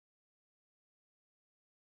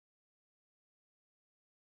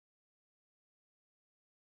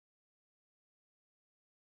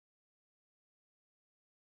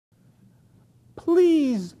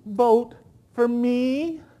Please vote for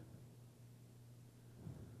me.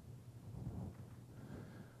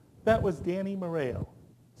 That was Danny Moirao,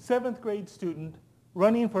 7th grade student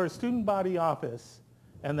running for a student body office,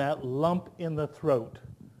 and that lump in the throat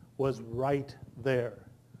was right there.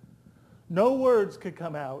 No words could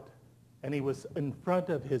come out, and he was in front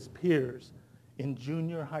of his peers in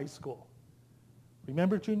junior high school.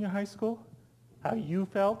 Remember junior high school? How you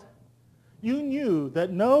felt? You knew that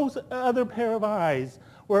no other pair of eyes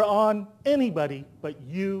were on anybody but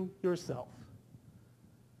you yourself.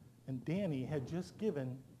 And Danny had just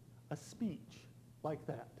given a speech like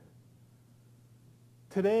that.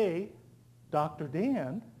 Today, Dr.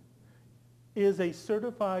 Dan is a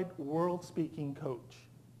certified world speaking coach.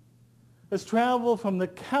 Has traveled from the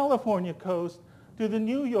California coast to the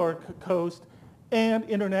New York coast and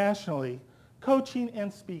internationally, coaching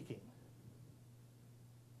and speaking.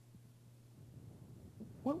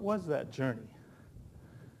 What was that journey?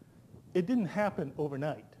 It didn't happen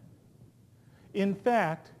overnight. In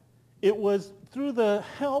fact, it was through the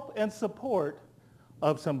help and support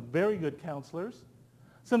of some very good counselors,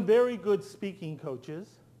 some very good speaking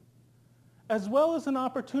coaches, as well as an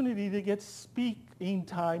opportunity to get speaking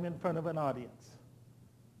time in front of an audience.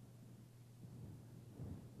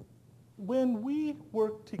 When we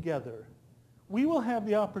work together, we will have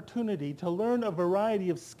the opportunity to learn a variety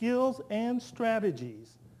of skills and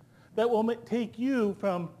strategies that will take you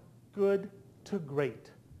from good to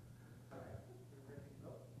great.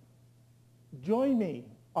 Join me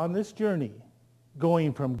on this journey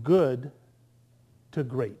going from good to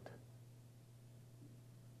great.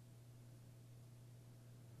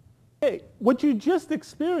 Hey, what you just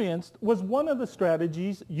experienced was one of the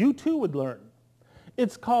strategies you too would learn.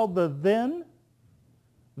 It's called the then,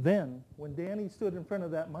 when Danny stood in front of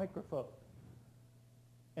that microphone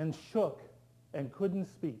and shook and couldn't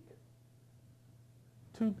speak,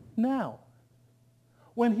 to now,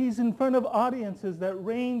 when he's in front of audiences that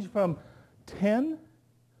range from 10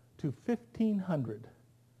 to 1,500.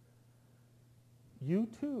 You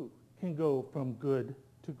too can go from good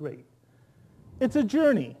to great. It's a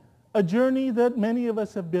journey that many of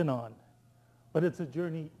us have been on, but it's a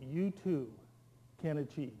journey you too can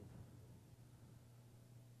achieve.